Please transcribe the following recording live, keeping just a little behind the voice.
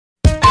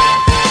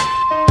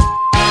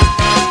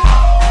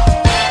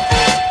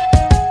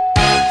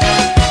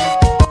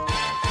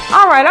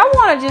right, I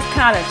want to just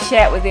kind of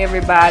chat with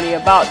everybody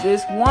about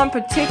this one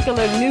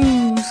particular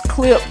news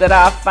clip that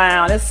I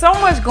found. There's so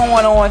much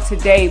going on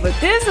today, but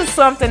this is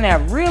something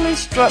that really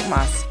struck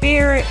my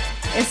spirit.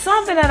 It's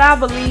something that I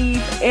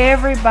believe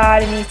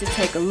everybody needs to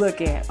take a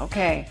look at,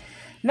 okay?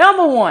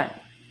 Number one,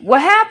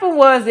 what happened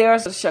was there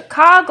was a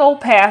Chicago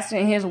pastor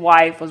and his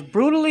wife was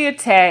brutally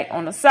attacked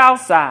on the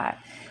south side.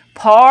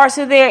 Parts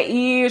of their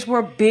ears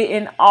were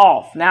bitten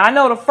off. Now, I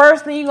know the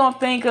first thing you're going to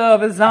think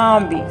of is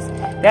zombies.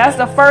 That's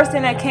the first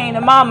thing that came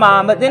to my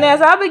mind. But then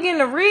as I begin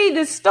to read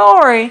this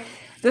story,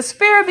 the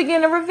Spirit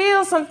began to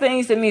reveal some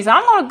things to me. So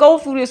I'm going to go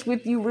through this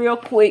with you real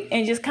quick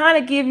and just kind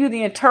of give you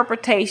the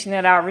interpretation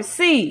that I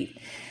received.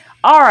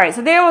 All right,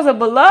 so there was a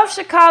beloved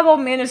Chicago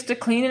minister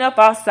cleaning up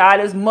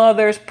outside his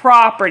mother's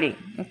property,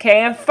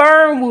 okay, in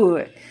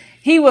Fernwood.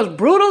 He was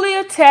brutally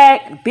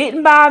attacked,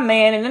 bitten by a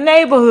man in the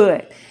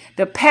neighborhood.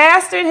 The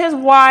pastor and his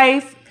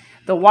wife,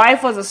 the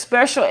wife was a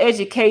special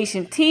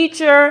education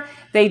teacher.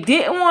 They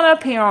didn't want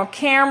to appear on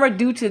camera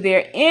due to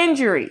their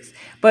injuries,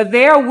 but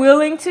they're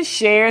willing to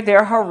share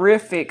their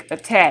horrific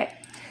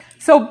attack.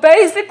 So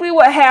basically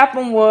what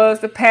happened was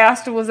the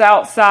pastor was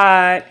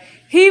outside.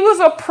 He was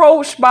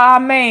approached by a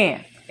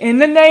man in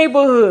the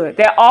neighborhood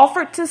that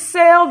offered to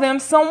sell them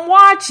some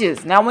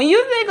watches. Now, when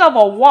you think of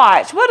a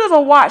watch, what does a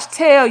watch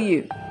tell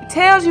you? It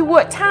tells you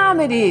what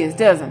time it is,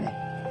 doesn't it?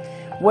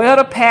 Well,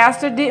 the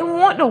pastor didn't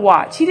want the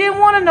watch. He didn't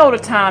want to know the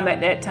time at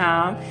that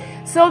time.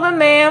 So the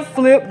man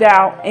flipped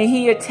out and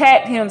he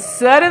attacked him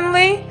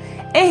suddenly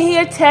and he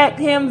attacked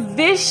him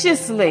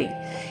viciously.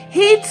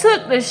 He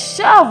took the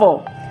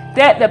shovel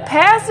that the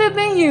pastor had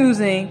been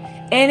using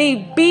and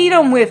he beat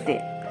him with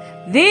it.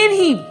 Then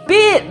he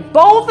bit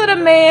both of the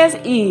man's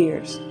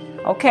ears.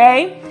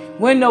 Okay?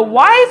 When the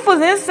wife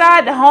was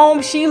inside the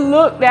home, she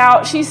looked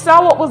out. She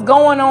saw what was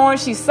going on.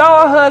 She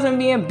saw her husband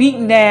being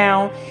beaten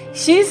down.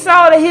 She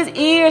saw that his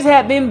ears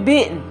had been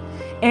bitten.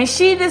 And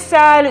she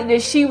decided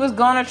that she was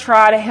going to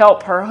try to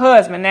help her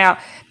husband. Now,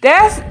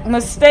 that's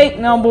mistake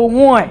number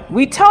one.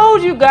 We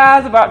told you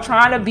guys about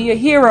trying to be a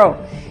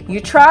hero. You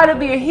try to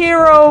be a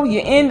hero,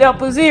 you end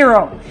up a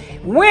zero.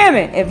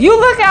 Women, if you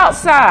look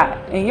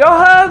outside and your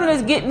husband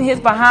is getting his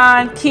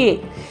behind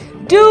kicked,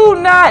 do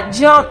not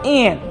jump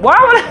in. Why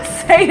would I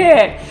say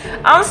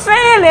that? I'm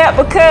saying that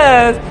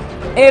because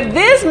if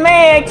this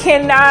man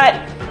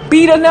cannot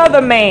beat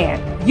another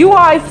man, you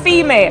are a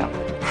female.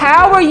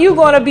 How are you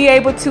going to be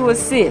able to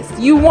assist?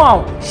 You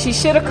won't. She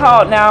should have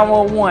called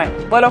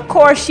 911. But of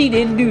course she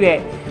didn't do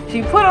that.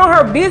 She put on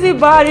her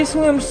busybody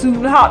swimsuit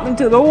and hopped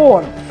into the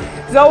water.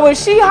 So when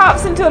she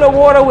hops into the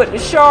water with the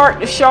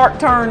shark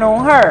turned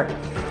on her.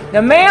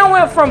 The man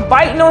went from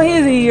biting on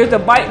his ears to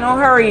biting on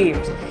her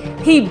ears.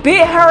 He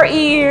bit her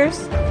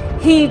ears.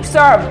 He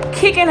started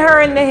kicking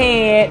her in the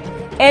head.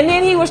 And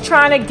then he was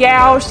trying to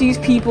gouge these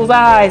people's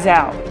eyes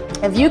out.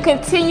 If you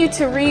continue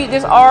to read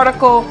this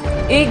article,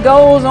 it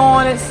goes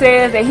on. It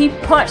says that he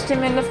punched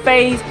him in the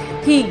face.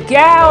 He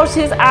gouged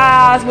his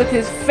eyes with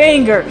his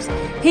fingers.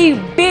 He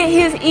bit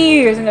his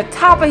ears and the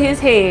top of his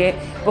head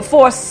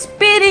before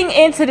spitting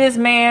into this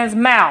man's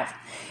mouth.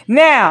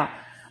 Now,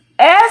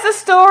 as the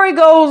story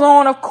goes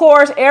on, of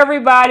course,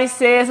 everybody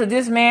says that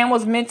this man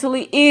was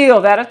mentally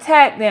ill that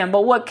attacked them.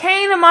 But what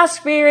came to my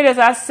spirit as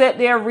I sat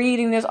there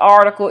reading this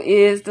article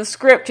is the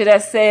scripture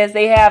that says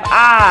they have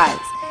eyes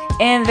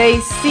and they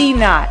see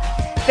not.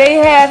 They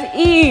have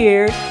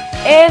ears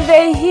and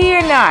they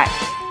hear not.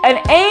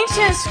 An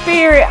ancient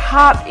spirit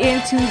hopped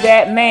into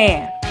that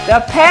man.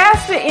 The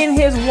pastor and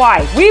his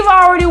wife. We've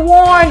already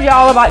warned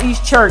y'all about these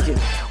churches.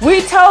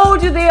 We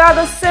told you they are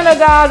the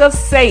synagogue of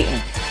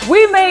Satan.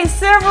 We made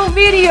several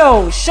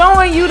videos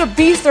showing you the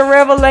beast of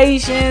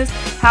Revelations,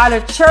 how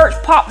the church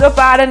popped up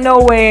out of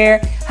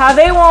nowhere, how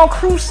they were on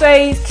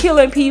crusades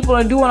killing people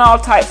and doing all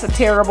types of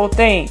terrible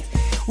things.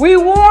 We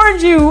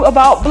warned you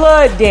about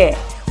blood debt.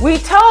 We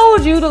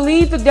told you to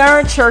leave the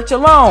darn church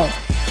alone.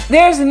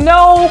 There's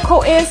no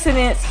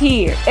coincidence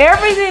here.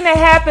 Everything that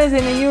happens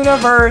in the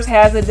universe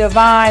has a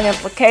divine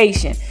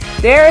implication.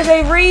 There is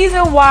a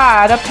reason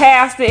why the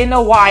pastor and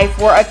the wife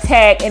were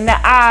attacked and the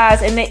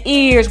eyes and the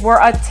ears were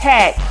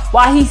attacked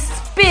while he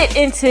spit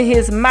into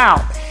his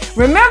mouth.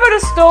 Remember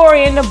the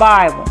story in the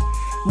Bible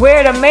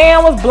where the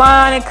man was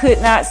blind and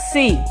could not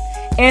see.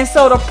 And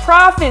so the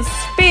prophet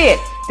spit.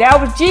 That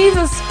was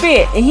Jesus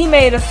spit. And he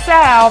made a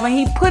salve and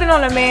he put it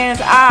on the man's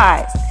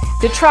eyes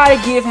to try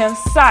to give him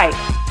sight.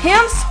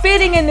 Him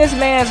spitting in this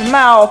man's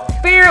mouth,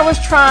 Spirit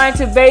was trying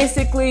to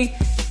basically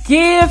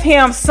give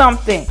him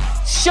something,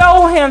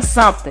 show him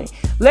something,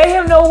 let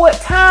him know what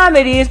time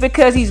it is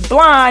because he's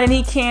blind and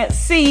he can't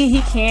see,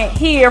 he can't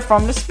hear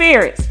from the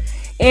spirits.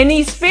 And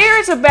these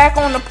spirits are back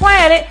on the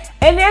planet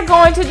and they're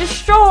going to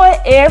destroy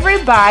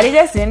everybody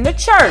that's in the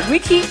church. We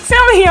keep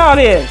telling y'all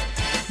this.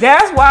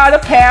 That's why the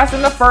pastor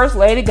and the first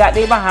lady got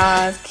their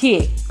behinds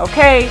kicked,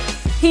 okay?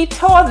 He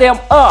tore them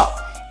up.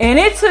 And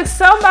it took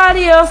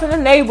somebody else in the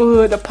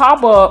neighborhood to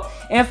pop up,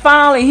 and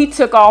finally he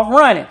took off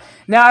running.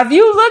 Now, if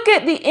you look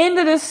at the end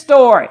of this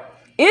story,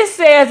 it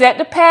says that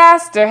the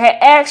pastor had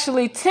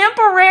actually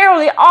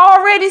temporarily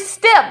already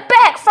stepped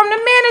back from the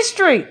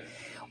ministry.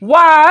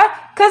 Why?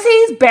 Because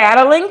he's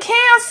battling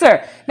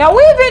cancer. Now,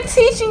 we've been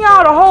teaching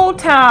y'all the whole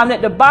time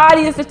that the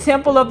body is the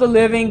temple of the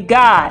living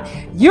God.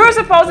 You're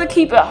supposed to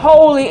keep it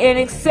holy and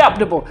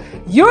acceptable.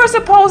 You're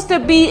supposed to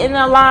be in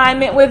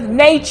alignment with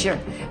nature.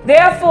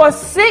 Therefore,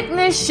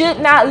 sickness should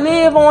not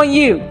live on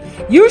you.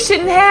 You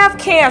shouldn't have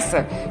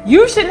cancer.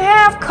 You shouldn't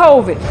have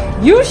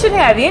COVID. You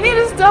shouldn't have any of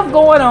this stuff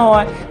going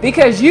on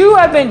because you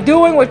have been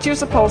doing what you're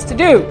supposed to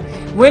do.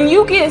 When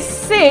you get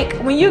sick,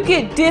 when you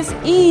get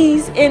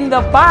dis-ease in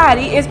the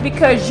body, it's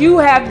because you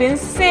have been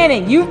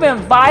sinning. You've been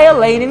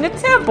violating the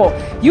temple.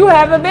 You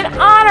haven't been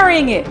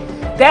honoring it.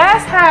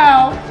 That's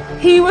how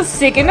he was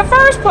sick in the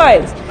first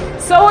place.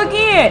 So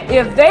again,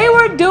 if they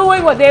were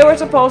doing what they were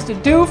supposed to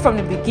do from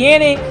the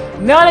beginning,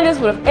 none of this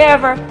would have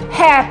ever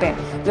happened.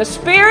 The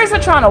spirits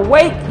are trying to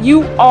wake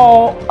you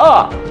all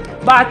up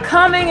by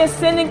coming and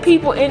sending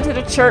people into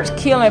the church,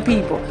 killing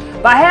people,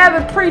 by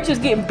having preachers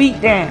getting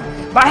beat down,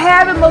 by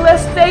having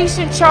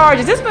molestation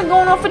charges. It's been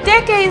going on for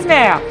decades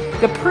now.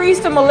 The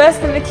priests are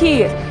molesting the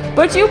kids.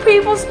 But you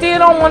people still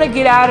don't want to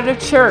get out of the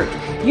church.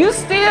 You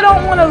still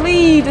don't want to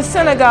leave the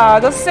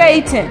synagogue of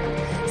Satan.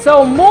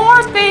 So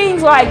more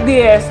things like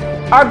this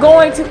are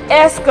going to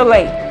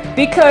escalate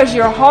because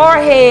you're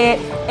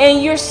hard-headed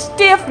and you're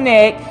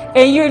stiff-necked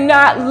and you're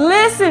not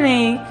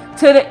listening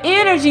to the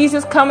energies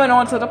that's coming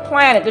onto the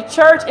planet. The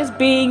church is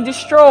being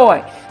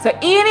destroyed. So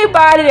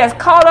anybody that's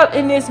caught up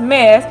in this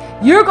mess,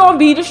 you're going to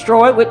be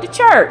destroyed with the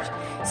church.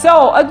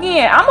 So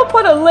again, I'm going to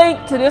put a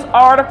link to this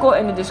article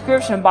in the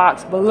description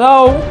box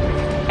below.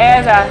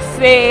 As I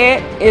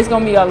said, it's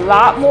going to be a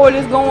lot more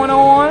that's going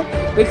on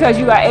because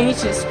you got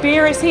ancient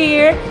spirits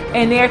here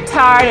and they're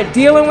tired of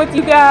dealing with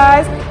you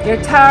guys.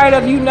 They're tired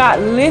of you not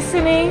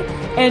listening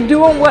and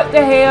doing what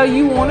the hell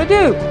you want to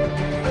do.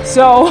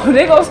 So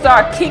they're going to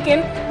start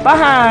kicking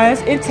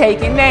behinds and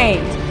taking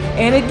names.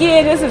 And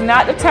again, this is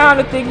not the time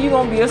to think you're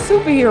going to be a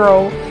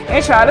superhero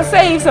and try to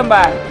save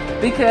somebody,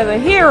 because a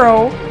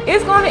hero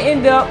is going to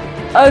end up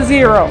a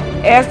zero,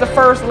 as the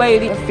first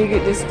lady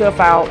figured this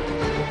stuff out,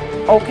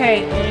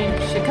 okay,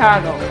 in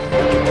Chicago.